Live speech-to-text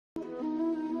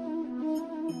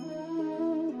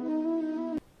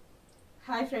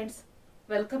Hi friends,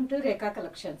 welcome to Rekha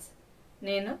collections.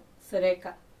 నేను సురేఖ.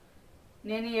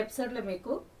 నేను ఈ ఎపిసోడ్లో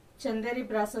మీకు Chanderi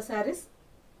brasso saris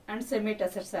and semi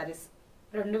tussar saris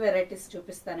రెండు వెరైటీస్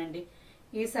చూపిస్తానండి.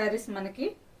 ఈ శారీస్ మనకి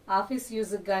ఆఫీస్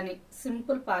యూజ్కి కానీ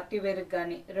సింపుల్ పార్టీ వేర్కి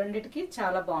కానీ రెండిటికి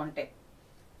చాలా బాగుంటాయి.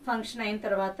 ఫంక్షన్ అయిన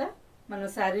తర్వాత మనం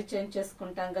శారీ చేంజ్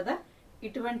చేసుకుంటాం కదా,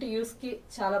 ఇటువంటి యూస్కి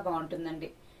చాలా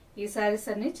బాగుంటుందండి. ఈ శారీస్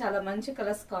అన్ని చాలా మంచి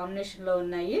కలర్స్ కాంబినేషన్లో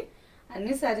ఉన్నాయి.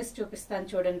 అన్ని శారీస్ చూపిస్తాను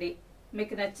చూడండి.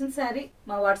 మీకు నచ్చిన శారీ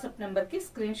మా వాట్సాప్ నెంబర్కి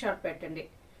స్క్రీన్ షాట్ పెట్టండి.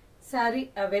 శారీ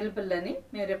అవైలబుల్ అని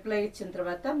మేము రిప్లై ఇచ్చిన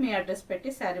తర్వాత మీ అడ్రస్ పెట్టి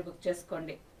శారీ బుక్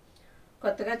చేసుకోండి.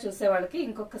 కొత్తగా చూసే వాళ్ళకి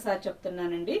ఇంకొకసారి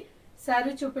చెప్తున్నానండి,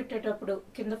 శారీ చూపెట్టేటప్పుడు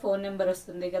కింద ఫోన్ నెంబర్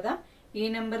వస్తుంది కదా, ఈ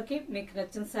నెంబర్కి మీకు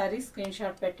నచ్చిన శారీ స్క్రీన్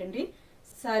షాట్ పెట్టండి.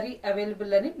 శారీ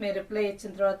అవైలబుల్ అని మేము రిప్లై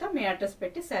ఇచ్చిన తర్వాత మీ అడ్రస్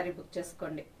పెట్టి శారీ బుక్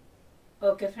చేసుకోండి.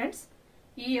 ఓకే ఫ్రెండ్స్,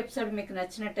 ఈ ఎపిసోడ్ మీకు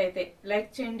నచ్చినట్టయితే లైక్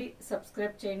చేయండి,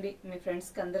 సబ్స్క్రైబ్ చేయండి, మీ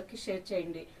ఫ్రెండ్స్కి అందరికీ షేర్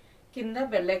చేయండి, కింద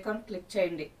బెల్ ఐకాన్ క్లిక్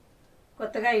చేయండి.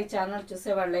 కొత్తగా ఈ ఛానల్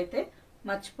చూసే వాళ్ళైతే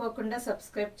మర్చిపోకుండా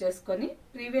సబ్స్క్రైబ్ చేసుకొని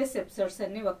ప్రీవియస్ ఎపిసోడ్స్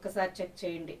అన్ని ఒక్కసారి చెక్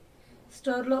చేయండి.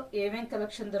 స్టోర్లో ఏమేం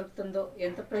కలెక్షన్ దొరుకుతుందో,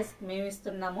 ఎంత ప్రైస్ మేము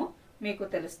ఇస్తున్నామో మీకు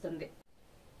తెలుస్తుంది.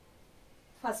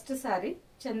 First sari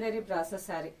Chanderi brasso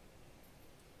sari.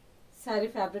 Sari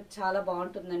fabric చాలా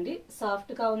బాగుంటుందండి,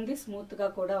 సాఫ్ట్గా ఉంది, స్మూత్గా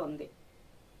కూడా ఉంది.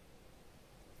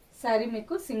 శారీ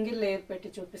మీకు సింగిల్ లేయర్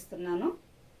పెట్టి చూపిస్తున్నాను.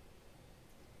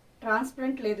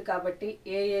 ట్రాన్స్పరెంట్ లేదు కాబట్టి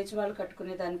ఏ ఏజ్ వాళ్ళు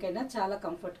కట్టుకునే దానికైనా చాలా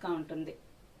కంఫర్ట్గా ఉంటుంది.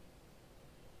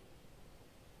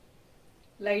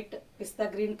 Light pista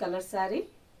green colour sari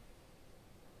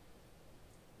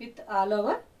with all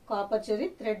over copper zari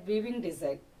thread weaving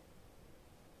design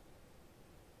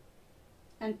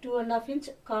and 2.5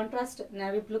 inch contrast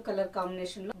navy blue colour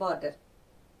కాంబినేషన్లో బార్డర్.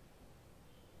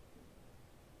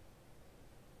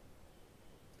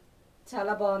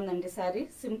 చాలా బాగుందండి శారీ.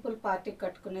 సింపుల్ పార్టీకి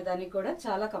కట్టుకునే దానికి కూడా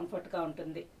చాలా కంఫర్ట్గా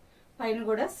ఉంటుంది. పైన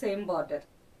కూడా సేమ్ బార్డర్.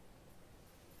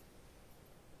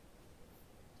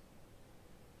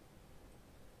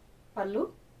 పళ్ళు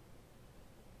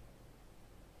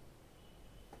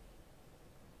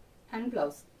and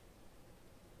blouse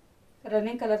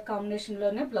running colour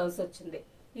కాంబినేషన్లోనే blouse వచ్చింది.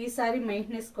 ఈ శారీ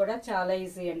మెయింటెనెన్స్ కూడా చాలా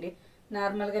ఈజీ అండి.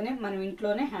 నార్మల్గానే మనం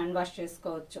ఇంట్లోనే హ్యాండ్ వాష్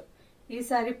చేసుకోవచ్చు. ఈ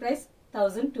శారీ ప్రైస్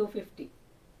 1250.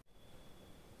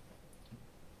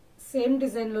 సేమ్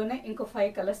డిజైన్లోనే ఇంకో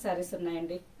 5 కలర్ శారీస్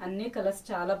ఉన్నాయండి. అన్ని కలర్స్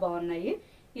చాలా బాగున్నాయి.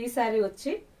 ఈ శారీ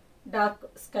వచ్చి డార్క్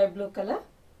స్కై బ్లూ కలర్,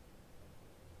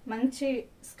 మంచి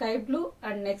sky blue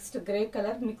and next grey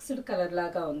colour mixed colour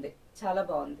లాగా ఉంది. చాలా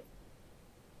బాగుంది.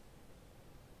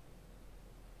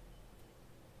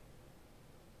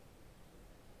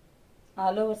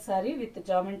 All over sari with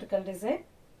geometrical design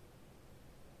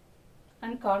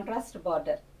and contrast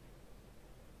border.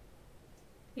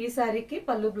 ఈ శారీకి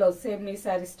పళ్ళు బ్లౌజ్ సేమ్ ఈ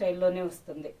శారీ స్టైల్లోనే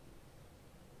వస్తుంది.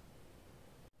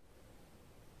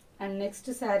 And next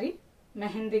sari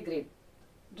mehndi green,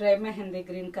 dry mehndi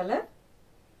green colour.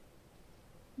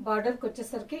 బార్డర్కి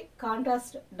వచ్చేసరికి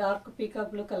contrast dark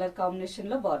peacock blue colour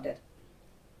కాంబినేషన్లో border.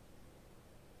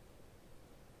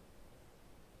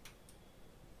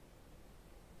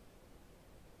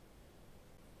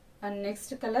 And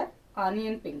next colour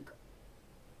onion pink.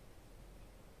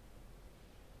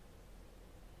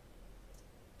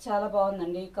 చాలా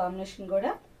బాగుందండి ఈ కాంబినేషన్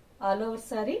కూడా. All over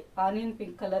sari onion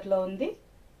pink కలర్లో ఉంది.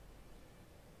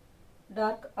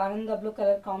 డార్క్ ఆనంద బ్లూ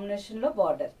కలర్ కాంబినేషన్లో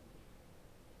border.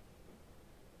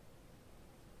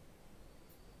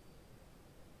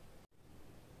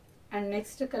 And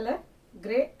next colour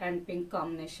grey and pink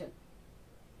combination.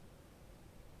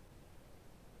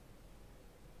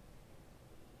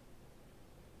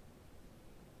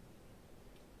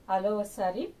 All over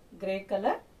sari grey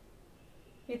colour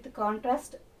with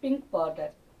contrast pink border.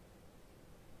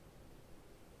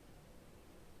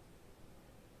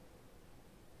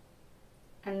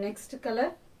 And next color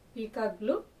peacock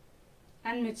blue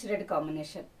and mixed red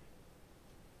combination.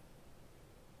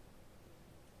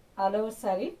 All over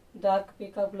saree dark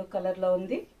peacock blue color lo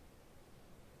undi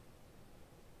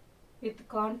with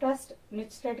contrast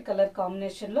mixed red color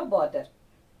combination lo border.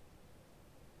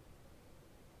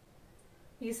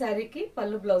 ఈ శారీకి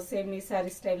పళ్ళు blouse same ఈ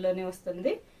శారీ స్టైల్లోనే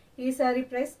వస్తుంది. ఈ sari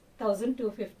price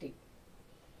 1250.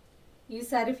 ఈ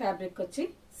sari fabric వచ్చి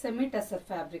semi tussar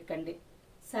fabric అండి.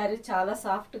 శారీ చాలా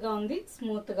సాఫ్ట్గా ఉంది,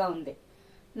 స్మూత్గా ఉంది.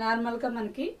 నార్మల్గా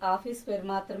మనకి ఆఫీస్ వేర్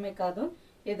మాత్రమే కాదు,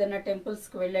 ఏదైనా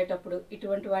టెంపుల్స్కి వెళ్ళేటప్పుడు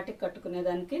ఇటువంటి వాటికి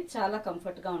కట్టుకునేదానికి చాలా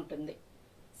కంఫర్ట్గా ఉంటుంది.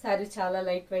 శారీ చాలా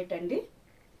లైట్ వెయిట్ అండి.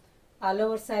 All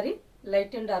over sari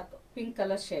light and dark pink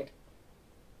colour shade.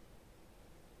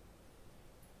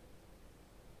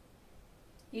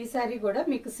 ఈ శారీ కూడా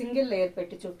మీకు సింగిల్ లేయర్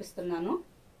పెట్టి చూపిస్తున్నాను.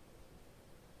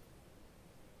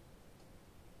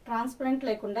 ట్రాన్స్పరెంట్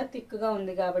లేకుండా థిక్గా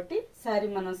ఉంది కాబట్టి శారీ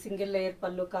మనం సింగిల్ లేయర్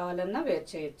పళ్ళు కావాలన్నా వేర్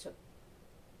చేయొచ్చు.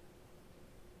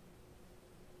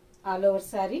 All over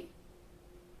sari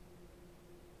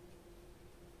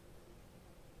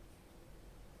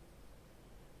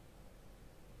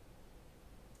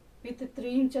with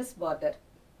 3 inches border.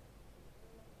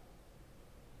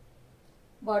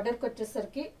 బార్డర్కి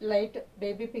వచ్చేసరికి లైట్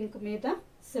బేబీ పింక్ మీద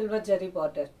సిల్వర్ జరీ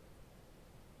బార్డర్,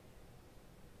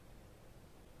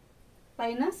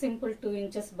 పైన సింపుల్ 2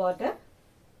 ఇంచెస్ బార్డర్,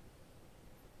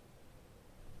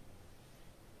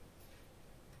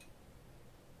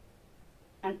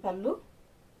 అండ్ పళ్ళు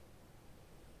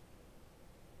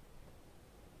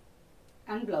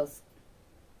అండ్ బ్లౌజ్.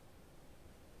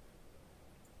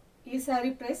 ఈ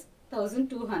sari price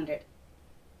 1200.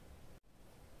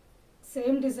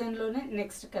 Same డిజైన్లోనే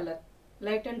next colour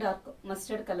light and dark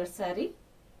mustard colour sari.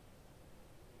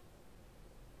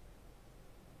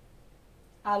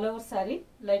 All over sari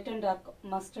light and dark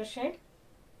mustard shade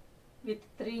with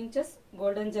 3 inches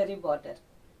golden zari border.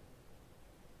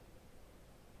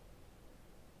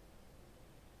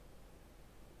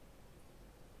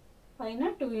 పైన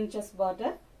 2 inches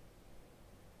border,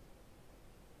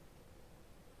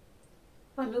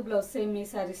 పళ్ళు blouse same ఈ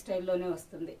శారీ స్టైల్లోనే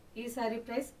వస్తుంది. ఈ sari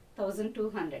price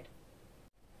 1200.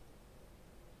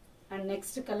 And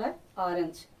next colour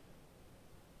orange.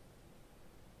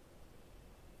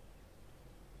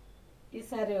 ఈ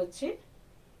శారీ వచ్చి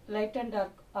light and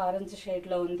dark orange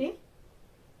షేడ్లో ఉంది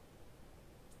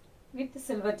with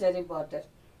silver zari border.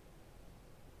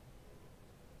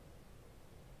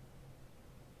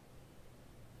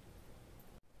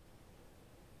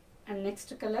 And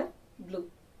next colour blue.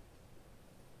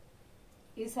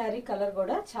 ఈ శారీ కలర్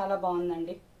కూడా చాలా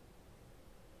బాగుందండి.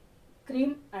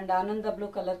 క్రీమ్ అండ్ ఆనంద బ్లూ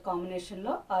కలర్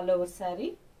కాంబినేషన్లో all over sari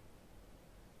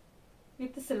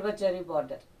with silver zari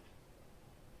border.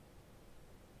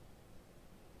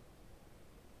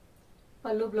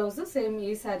 పళ్ళు బ్లౌజ్ సేమ్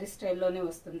ఈ శారీ స్టైల్లోనే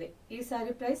వస్తుంది. ఈ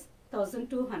శారీ ప్రైస్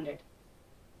 1200.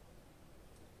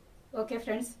 ఓకే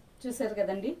ఫ్రెండ్స్, చూసారు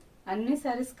కదండి, అన్ని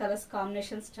శారీస్ కలర్స్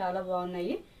కాంబినేషన్స్ చాలా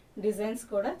బాగున్నాయి, డిజైన్స్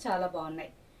కూడా చాలా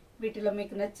బాగున్నాయి. వీటిలో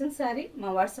మీకు నచ్చిన శారీ మా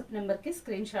వాట్సాప్ నెంబర్కి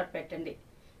స్క్రీన్ షాట్ పెట్టండి.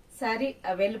 శారీ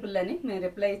అవైలబుల్ అని మేము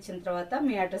రిప్లై ఇచ్చిన తర్వాత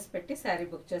మీ అడ్రస్ పెట్టి శారీ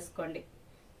బుక్ చేసుకోండి.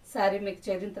 శారీ మీకు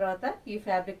చేరిన తర్వాత ఈ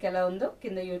ఫ్యాబ్రిక్ ఎలా ఉందో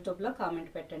కింద యూట్యూబ్లో కామెంట్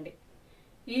పెట్టండి.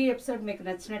 ఈ ఎపిసోడ్ మీకు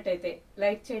నచ్చినట్టయితే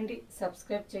లైక్ చేయండి,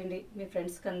 సబ్స్క్రైబ్ చేయండి, మీ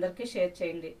ఫ్రెండ్స్కి అందరికీ షేర్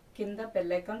చేయండి, కింద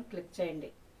బెల్ ఐకాన్ క్లిక్ చేయండి.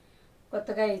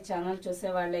 కొత్తగా ఈ ఛానల్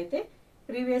చూసే వాళ్ళైతే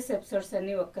ప్రీవియస్ ఎపిసోడ్స్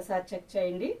అన్నీ ఒక్కసారి చెక్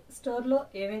చేయండి. స్టోర్లో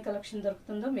ఏమేం కలెక్షన్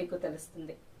దొరుకుతుందో మీకు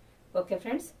తెలుస్తుంది. ఓకే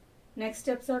ఫ్రెండ్స్, నెక్స్ట్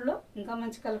ఎపిసోడ్లో ఇంకా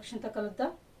మంచి కలెక్షన్తో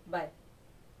కలుద్దాం. బాయ్.